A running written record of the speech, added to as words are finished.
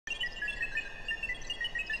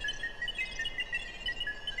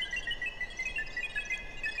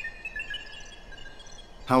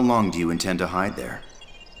How long do you intend to hide there?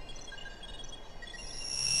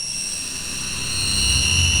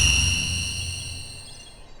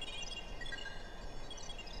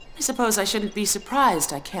 I suppose I shouldn't be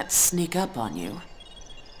surprised I can't sneak up on you.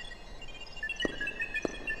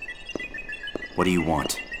 What do you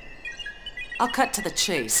want? I'll cut to the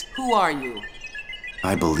chase. Who are you?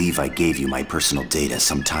 I believe I gave you my personal data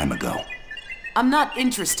some time ago. I'm not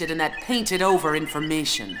interested in that painted-over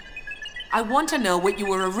information. I want to know what you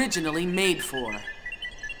were originally made for.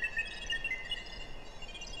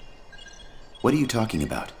 What are you talking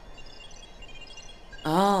about?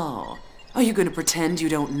 Oh, are you going to pretend you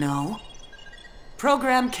don't know?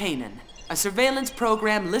 Program Canaan, a surveillance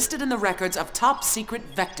program listed in the records of top-secret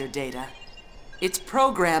vector data. It's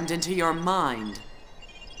programmed into your mind.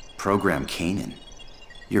 Program Canaan?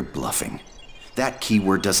 You're bluffing. That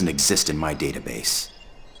keyword doesn't exist in my database.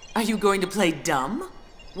 Are you going to play dumb?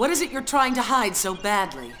 What is it you're trying to hide so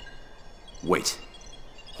badly? Wait.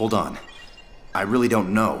 Hold on. I really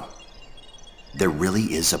don't know. There really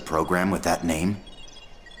is a program with that name?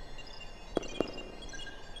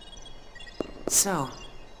 So,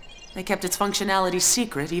 they kept its functionality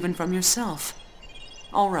secret even from yourself.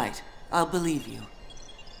 All right, I'll believe you.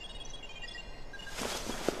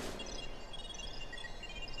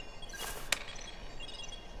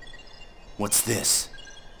 What's this?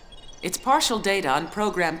 It's partial data on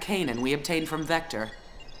Program Canaan we obtained from Vector.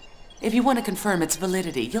 If you want to confirm its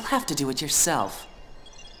validity, you'll have to do it yourself.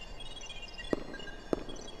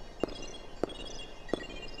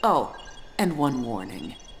 Oh, and one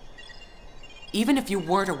warning. Even if you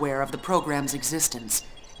weren't aware of the program's existence,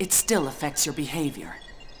 it still affects your behavior.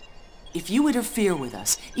 If you interfere with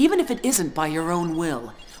us, even if it isn't by your own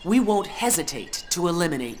will, we won't hesitate to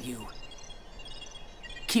eliminate you.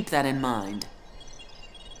 Keep that in mind.